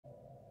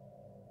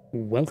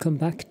Welcome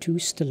back to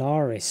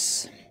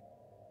Stellaris.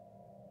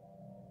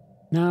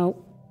 Now,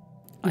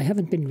 I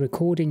haven't been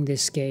recording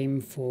this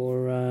game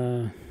for,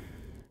 I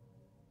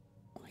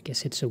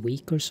guess it's a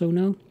week or so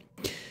now.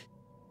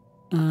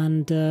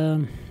 And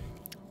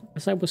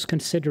as I was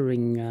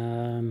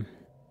considering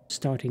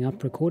starting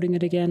up recording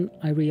it again,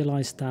 I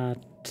realized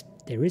that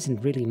there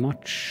isn't really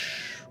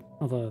much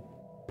of a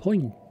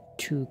point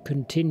to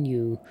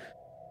continue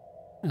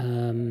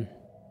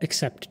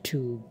except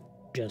to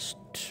just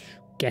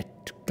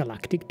get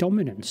galactic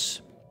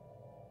dominance.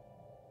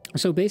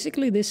 So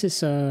basically this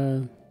is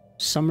a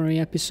summary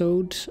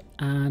episode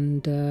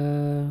and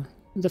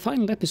the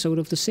final episode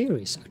of the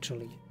series,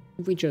 actually.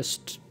 We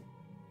just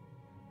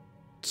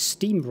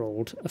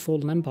steamrolled a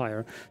fallen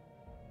empire.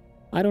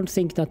 I don't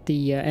think that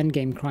the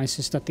endgame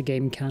crisis that the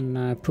game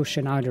can push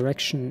in our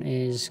direction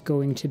is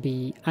going to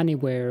be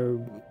anywhere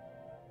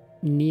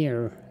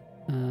near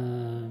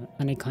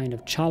any kind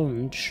of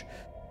challenge.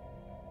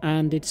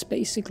 And it's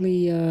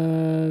basically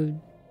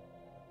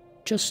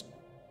just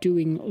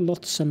doing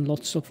lots and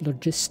lots of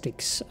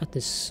logistics at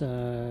this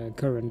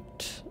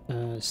current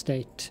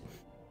state.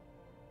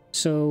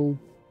 So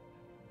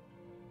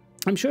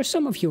I'm sure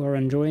some of you are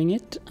enjoying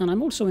it, and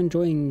I'm also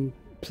enjoying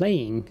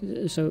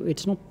playing, so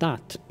it's not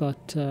that,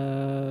 but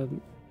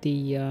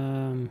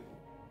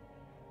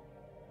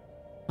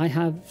I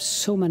have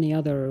so many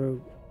other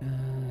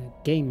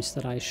games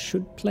that I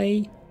should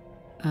play,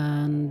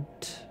 and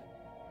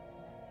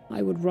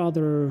I would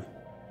rather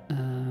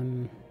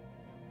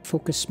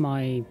focus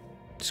my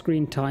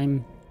screen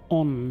time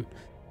on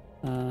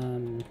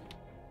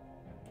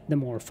the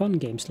more fun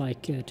games.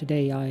 Like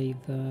today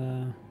I've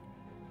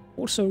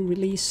also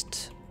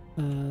released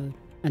an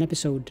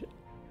episode,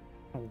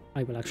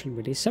 I will actually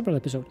release several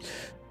episodes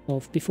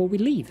of Before We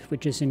Leave,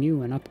 which is a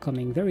new and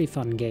upcoming very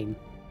fun game.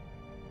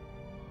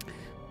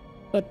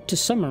 But to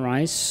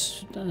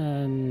summarize,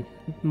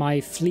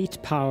 my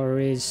fleet power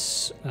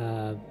is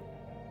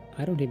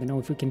I don't even know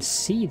if we can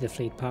see the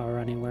fleet power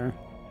anywhere.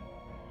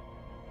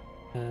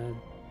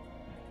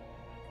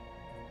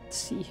 Let's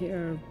see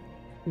here.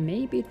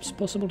 Maybe it's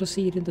possible to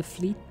see it in the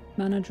fleet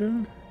manager.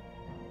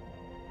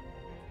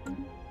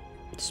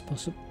 It's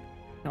possible.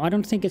 No, I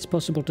don't think it's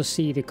possible to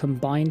see the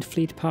combined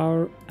fleet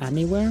power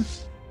anywhere.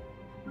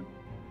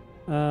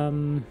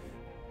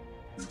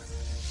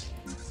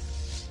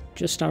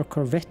 Just our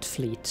corvette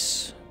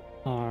fleets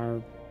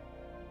are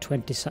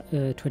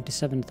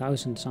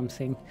 27,000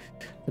 something.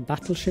 The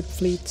battleship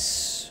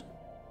fleets,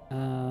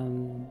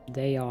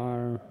 they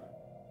are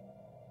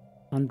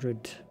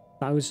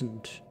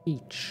 100,000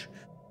 each,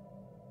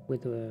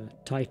 with a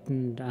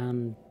Titan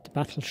and the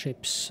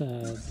battleships.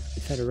 The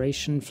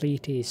Federation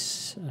fleet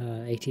is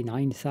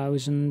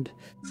 89,000.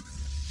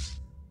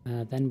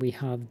 Then we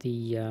have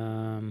the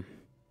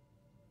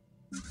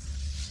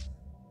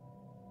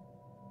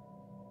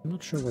I'm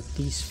not sure what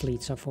these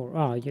fleets are for.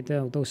 Ah, yeah,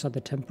 those are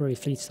the temporary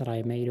fleets that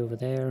I made over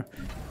there.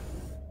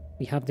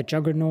 We have the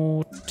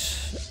Juggernaut.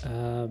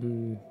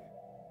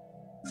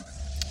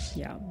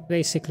 Yeah,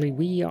 basically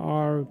we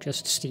are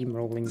just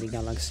steamrolling the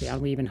galaxy,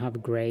 and we even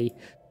have Grey.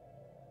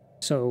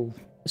 So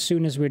as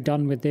soon as we're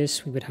done with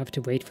this, we would have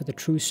to wait for the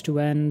truce to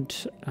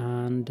end,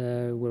 and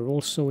we're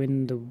also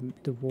in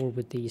the war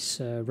with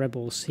these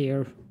rebels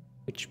here,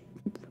 which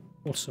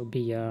will also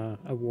be a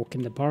walk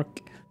in the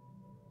park.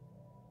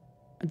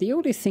 The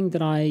only thing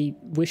that I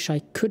wish I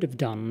could have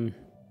done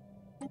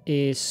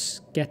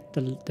is get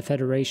the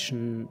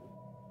Federation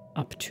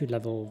up to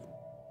level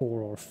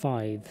 4 or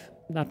 5.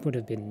 That would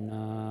have been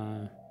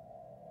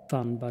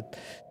fun, but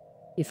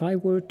if I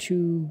were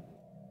to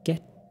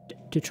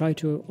try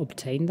to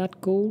obtain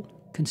that goal,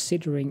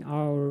 considering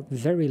our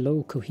very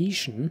low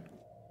cohesion,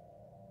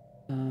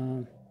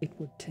 it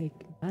would take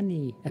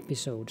many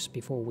episodes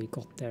before we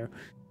got there.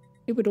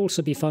 It would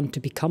also be fun to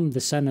become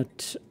the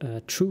Senate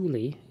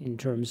truly, in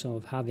terms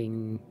of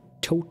having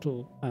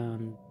total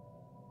and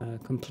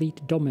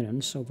complete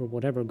dominance over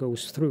whatever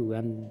goes through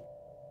and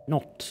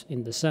not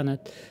in the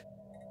Senate.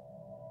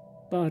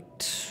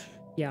 But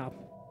yeah,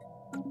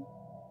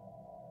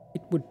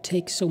 it would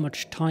take so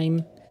much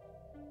time.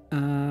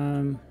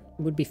 It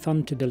would be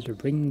fun to build a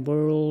ring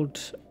world,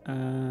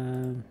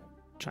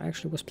 which I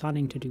actually was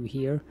planning to do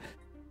here.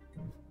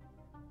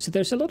 So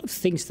there's a lot of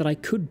things that I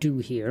could do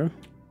here,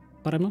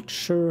 but I'm not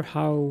sure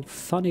how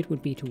fun it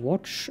would be to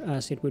watch,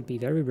 as it would be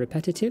very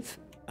repetitive,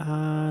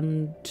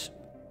 and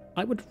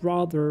I would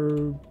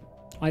rather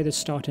either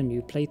start a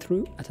new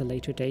playthrough at a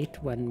later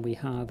date when we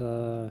have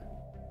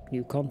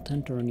new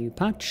content or a new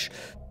patch,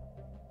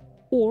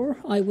 or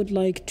I would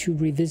like to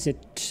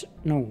visit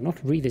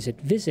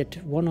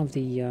one of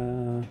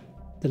the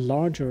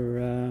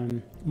larger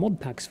mod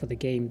packs for the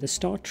game, the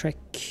Star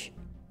Trek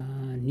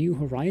New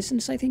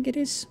Horizons, I think it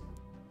is.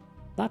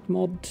 That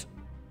mod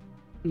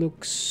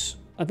looks...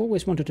 I've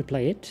always wanted to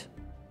play it,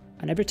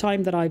 and every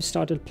time that I've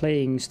started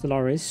playing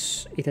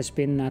Stellaris, it has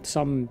been at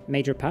some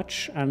major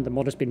patch and the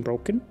mod has been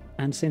broken,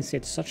 and since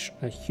it's such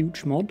a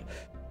huge mod,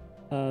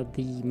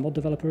 the mod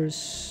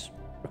developers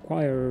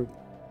require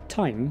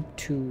time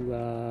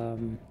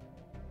to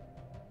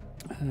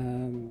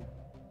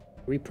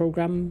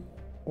reprogram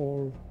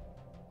or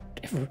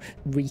whatever,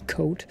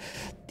 recode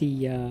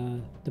the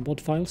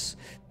mod files.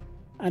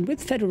 And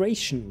with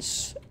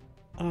federations,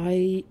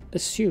 I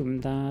assume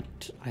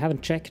that, I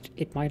haven't checked,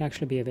 it might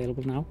actually be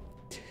available now,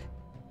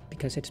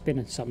 because it's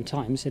been some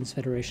time since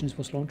Federations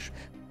was launched.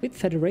 With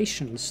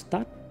Federations,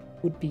 that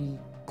would be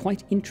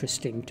quite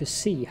interesting to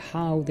see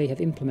how they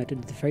have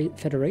implemented the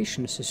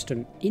Federation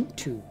system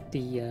into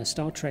the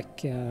Star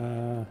Trek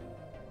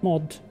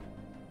mod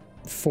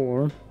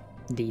for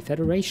the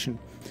Federation,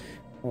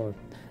 or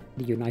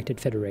the United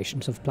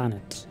Federations of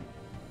Planets.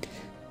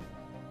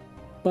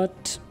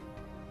 But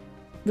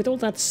with all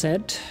that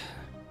said,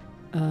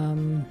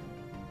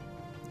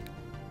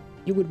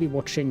 you would be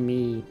watching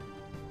me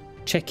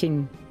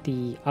checking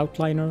the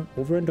outliner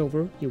over and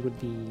over. You would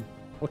be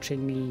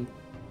watching me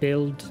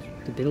build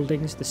the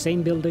buildings, the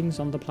same buildings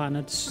on the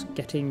planets,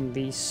 getting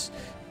these.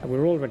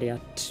 We're already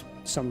at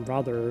some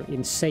rather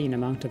insane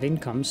amount of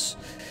incomes.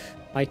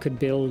 I could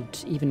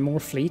build even more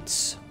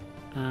fleets,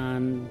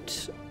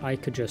 and I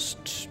could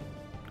just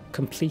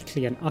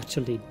completely and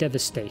utterly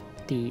devastate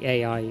the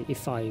AI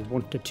if I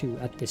wanted to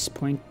at this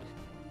point.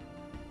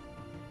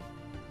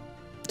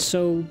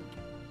 So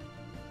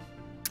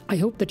I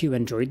hope that you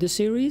enjoyed the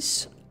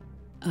series,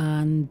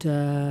 and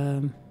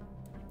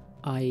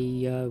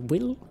I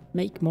will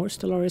make more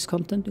Stellaris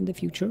content in the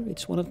future.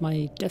 It's one of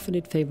my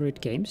definite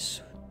favorite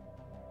games.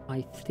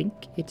 I think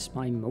it's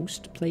my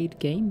most played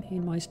game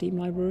in my Steam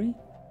library.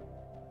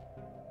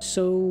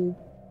 So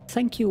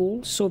thank you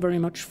all so very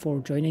much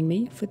for joining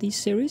me for this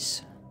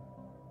series,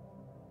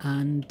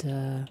 and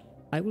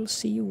I will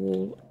see you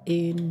all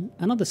in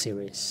another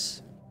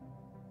series.